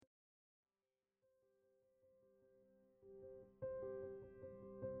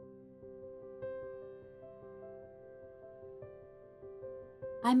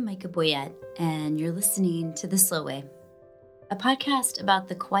I'm Micah Boyette, and you're listening to The Slow Way, a podcast about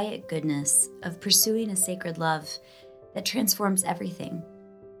the quiet goodness of pursuing a sacred love that transforms everything,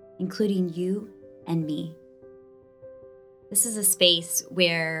 including you and me. This is a space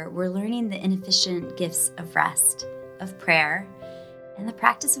where we're learning the inefficient gifts of rest, of prayer, and the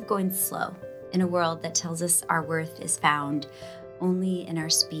practice of going slow in a world that tells us our worth is found only in our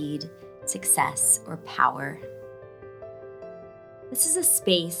speed, success, or power. This is a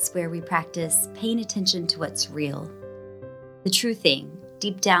space where we practice paying attention to what's real, the true thing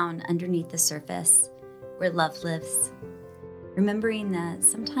deep down underneath the surface, where love lives, remembering that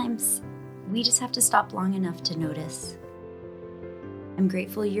sometimes we just have to stop long enough to notice. I'm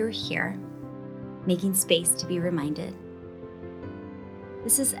grateful you're here, making space to be reminded.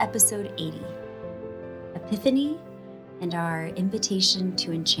 This is episode 80, Epiphany and our invitation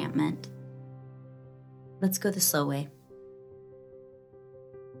to enchantment. Let's go the slow way.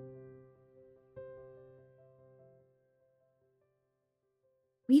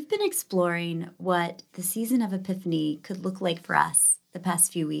 We've been exploring what the season of Epiphany could look like for us the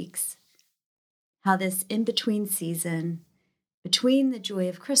past few weeks. How this in-between season, between the joy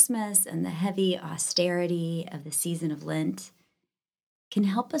of Christmas and the heavy austerity of the season of Lent, can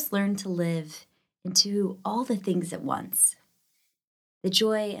help us learn to live into all the things at once. The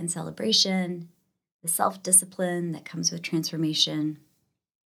joy and celebration, the self-discipline that comes with transformation.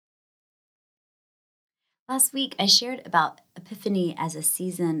 Last week, I shared about Epiphany as a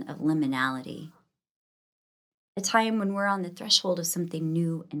season of liminality, a time when we're on the threshold of something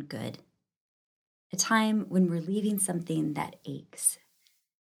new and good, a time when we're leaving something that aches,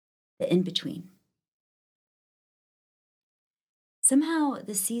 the in-between. Somehow,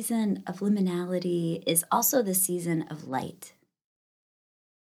 the season of liminality is also the season of light.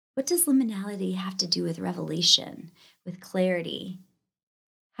 What does liminality have to do with revelation, with clarity?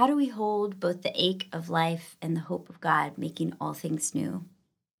 How do we hold both the ache of life and the hope of God, making all things new?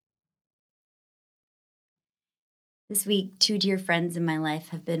 This week, two dear friends in my life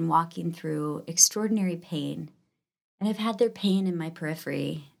have been walking through extraordinary pain, and I've had their pain in my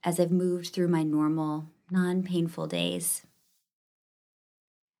periphery as I've moved through my normal, non-painful days.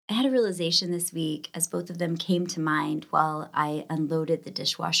 I had a realization this week as both of them came to mind while I unloaded the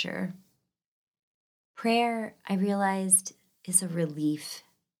dishwasher. Prayer, I realized, is a relief.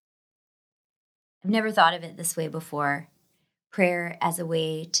 I've never thought of it this way before. Prayer as a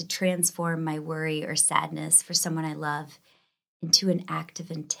way to transform my worry or sadness for someone I love into an act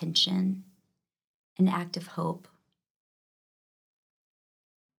of intention, an act of hope.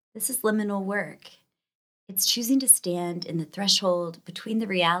 This is liminal work. It's choosing to stand in the threshold between the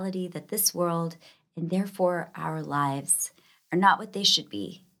reality that this world, and therefore our lives, are not what they should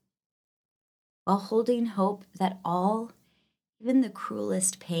be, while holding hope that all, even the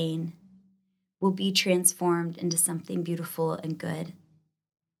cruelest pain, will be transformed into something beautiful and good.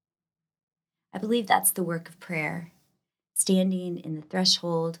 I believe that's the work of prayer, standing in the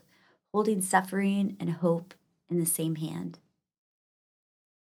threshold, holding suffering and hope in the same hand.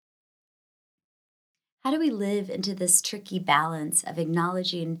 How do we live into this tricky balance of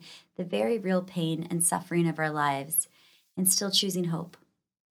acknowledging the very real pain and suffering of our lives and still choosing hope?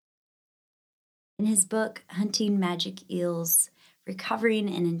 In his book, Hunting Magic Eels, Recovering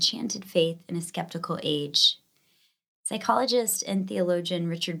an Enchanted Faith in a Skeptical Age, psychologist and theologian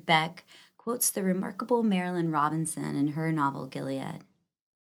Richard Beck quotes the remarkable Marilynne Robinson in her novel Gilead.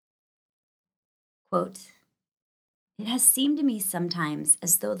 Quote, "It has seemed to me sometimes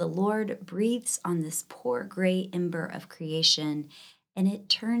as though the Lord breathes on this poor gray ember of creation and it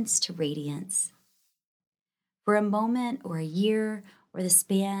turns to radiance. For a moment or a year or the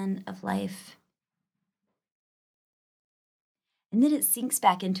span of life, and then it sinks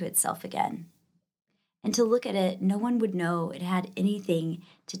back into itself again. And to look at it, no one would know it had anything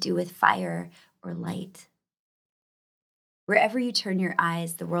to do with fire or light. Wherever you turn your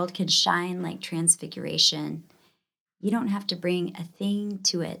eyes, the world can shine like transfiguration. You don't have to bring a thing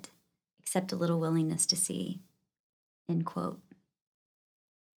to it except a little willingness to see." End quote.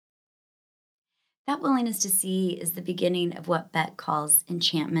 That willingness to see is the beginning of what Beck calls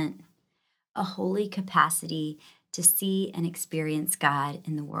enchantment, a holy capacity to see and experience God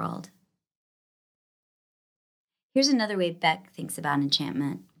in the world. Here's another way Beck thinks about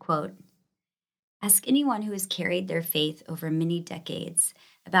enchantment. Quote, "Ask anyone who has carried their faith over many decades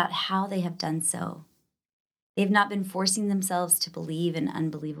about how they have done so. They have not been forcing themselves to believe in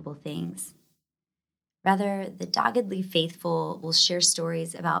unbelievable things. Rather, the doggedly faithful will share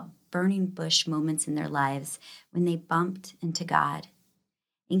stories about burning bush moments in their lives when they bumped into God,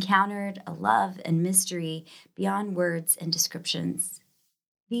 encountered a love and mystery beyond words and descriptions,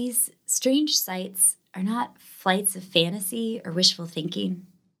 These strange sights are not flights of fantasy or wishful thinking.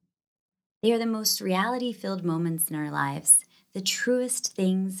 They are the most reality filled moments in our lives, the truest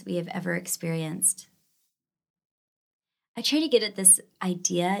things we have ever experienced. I try to get at this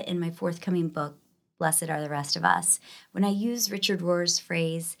idea in my forthcoming book, Blessed Are the Rest of Us, when I use Richard Rohr's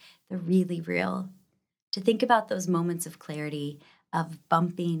phrase, the really real, to think about those moments of clarity, of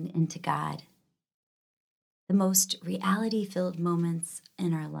bumping into God, the most reality filled moments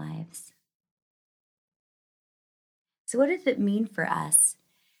in our lives. So, what does it mean for us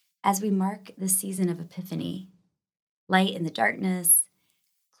as we mark the season of Epiphany? Light in the darkness,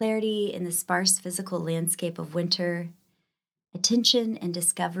 clarity in the sparse physical landscape of winter, attention and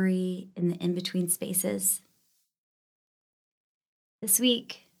discovery in the in between spaces. This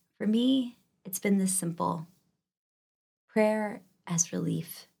week, for me, it's been this simple: prayer as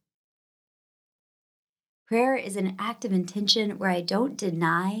relief. Prayer is an act of intention where I don't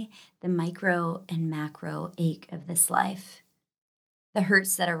deny the micro and macro ache of this life, the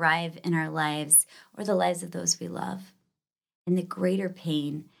hurts that arrive in our lives or the lives of those we love, and the greater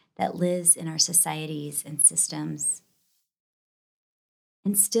pain that lives in our societies and systems.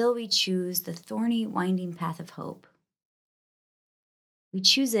 And still we choose the thorny, winding path of hope. We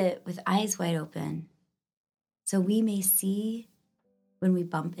choose it with eyes wide open so we may see when we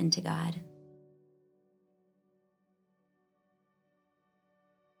bump into God.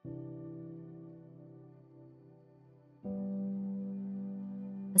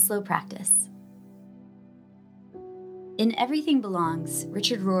 A slow practice. In Everything Belongs,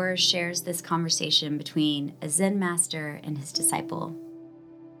 Richard Rohr shares this conversation between a Zen master and his disciple.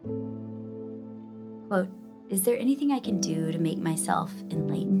 Quote, "Is there anything I can do to make myself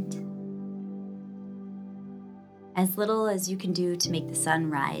enlightened? As little as you can do to make the sun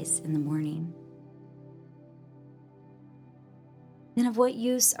rise in the morning. Then of what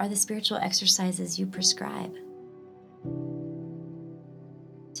use are the spiritual exercises you prescribe?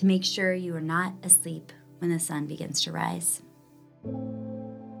 To make sure you are not asleep when the sun begins to rise."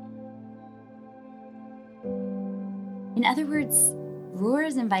 In other words, Rohr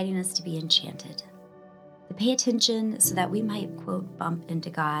is inviting us to be enchanted, to pay attention so that we might, quote, bump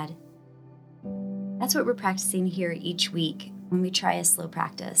into God. That's what we're practicing here each week when we try a slow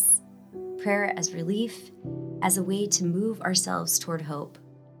practice. Prayer as relief, as a way to move ourselves toward hope.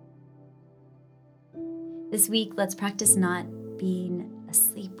 This week, let's practice not being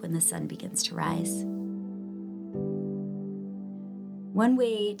asleep when the sun begins to rise. One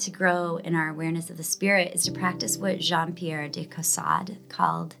way to grow in our awareness of the Spirit is to practice what Jean-Pierre de Caussade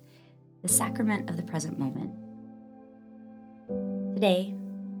called the sacrament of the present moment. Today,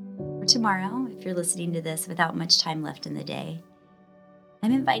 or tomorrow, if you're listening to this without much time left in the day,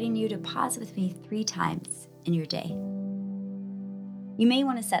 I'm inviting you to pause with me 3 times in your day. You may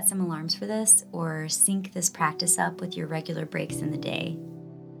want to set some alarms for this or sync this practice up with your regular breaks in the day.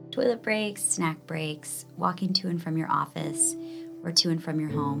 Toilet breaks, snack breaks, walking to and from your office, or to and from your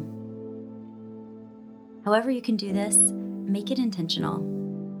home. However you can do this, make it intentional.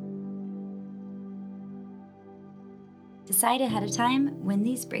 Decide ahead of time when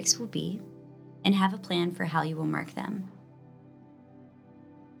these breaks will be and have a plan for how you will mark them.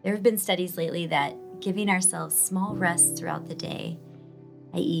 There have been studies lately that giving ourselves small rests throughout the day,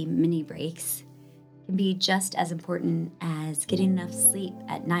 i.e. mini breaks, can be just as important as getting enough sleep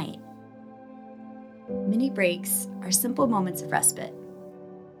at night. Mini breaks are simple moments of respite,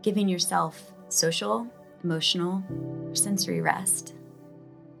 giving yourself social, emotional, or sensory rest.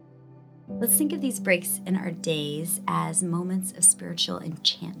 Let's think of these breaks in our days as moments of spiritual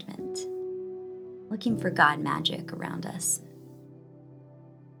enchantment, looking for God magic around us.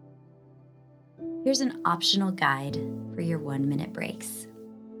 Here's an optional guide for your 1-minute breaks.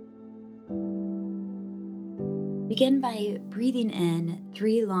 Begin by breathing in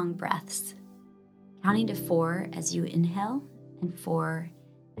 3 long breaths, counting to 4 as you inhale and 4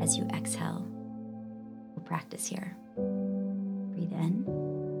 as you exhale. We'll practice here. Breathe in.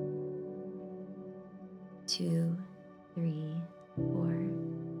 2, 3, 4.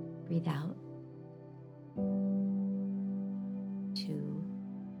 Breathe out. 2,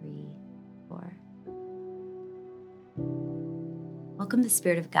 3, 4. Welcome the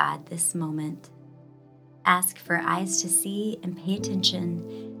Spirit of God this moment. Ask for eyes to see and pay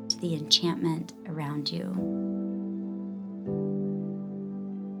attention to the enchantment around you.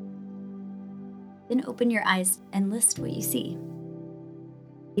 Then open your eyes and list what you see,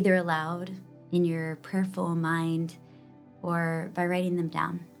 either aloud, in your prayerful mind, or by writing them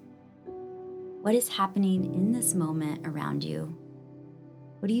down. What is happening in this moment around you?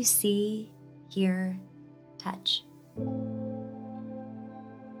 What do you see, hear, touch?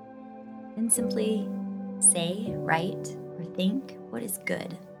 and simply say, write, or think what is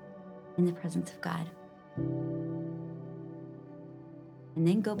good in the presence of God. And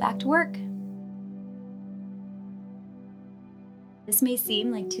then go back to work. This may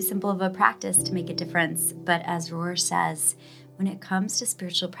seem like too simple of a practice to make a difference, but as Rohr says, when it comes to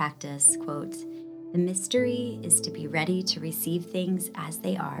spiritual practice, quote, the mystery is to be ready to receive things as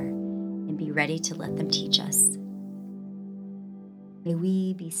they are and be ready to let them teach us. May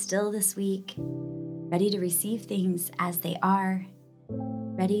we be still this week, ready to receive things as they are,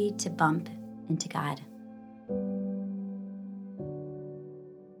 ready to bump into God.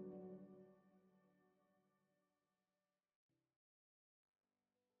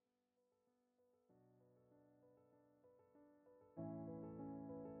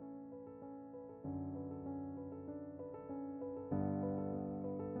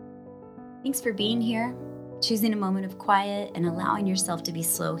 Thanks for being here. Choosing a moment of quiet and allowing yourself to be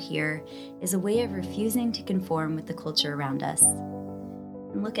slow here is a way of refusing to conform with the culture around us.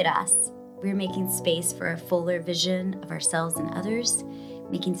 And look at us. We're making space for a fuller vision of ourselves and others,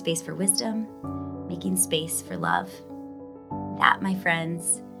 making space for wisdom, making space for love. That, my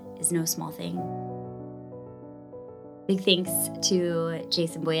friends, is no small thing. Big thanks to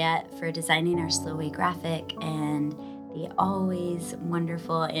Jason Boyette for designing our Slow Way graphic and the always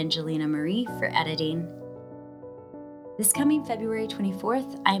wonderful Angelina Marie for editing. This coming February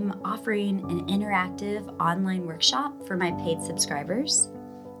 24th, I'm offering an interactive online workshop for my paid subscribers.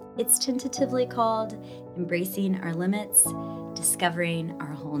 It's tentatively called Embracing Our Limits, Discovering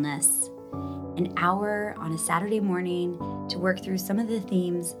Our Wholeness. An hour on a Saturday morning to work through some of the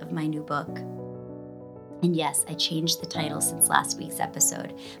themes of my new book. And yes, I changed the title since last week's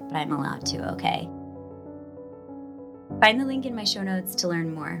episode, but I'm allowed to, okay? Find the link in my show notes to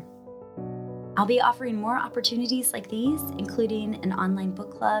learn more. I'll be offering more opportunities like these, including an online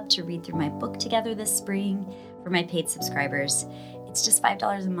book club to read through my book together this spring for my paid subscribers. It's just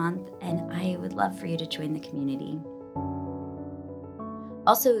 $5 a month, and I would love for you to join the community.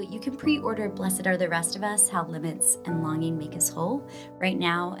 Also, you can pre-order Blessed Are the Rest of Us, How Limits and Longing Make Us Whole right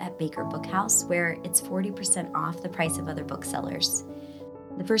now at Baker Bookhouse, where it's 40% off the price of other booksellers.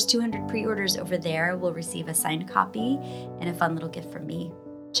 The first 200 pre-orders over there will receive a signed copy and a fun little gift from me.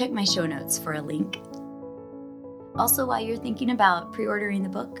 Check my show notes for a link. Also, while you're thinking about pre-ordering the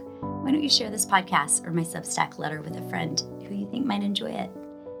book, why don't you share this podcast or my Substack letter with a friend who you think might enjoy it?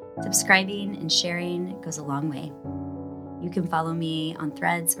 Subscribing and sharing goes a long way. You can follow me on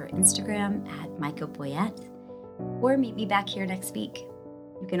Threads or Instagram at Micah Boyette, or meet me back here next week.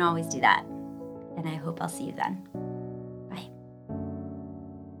 You can always do that, and I hope I'll see you then.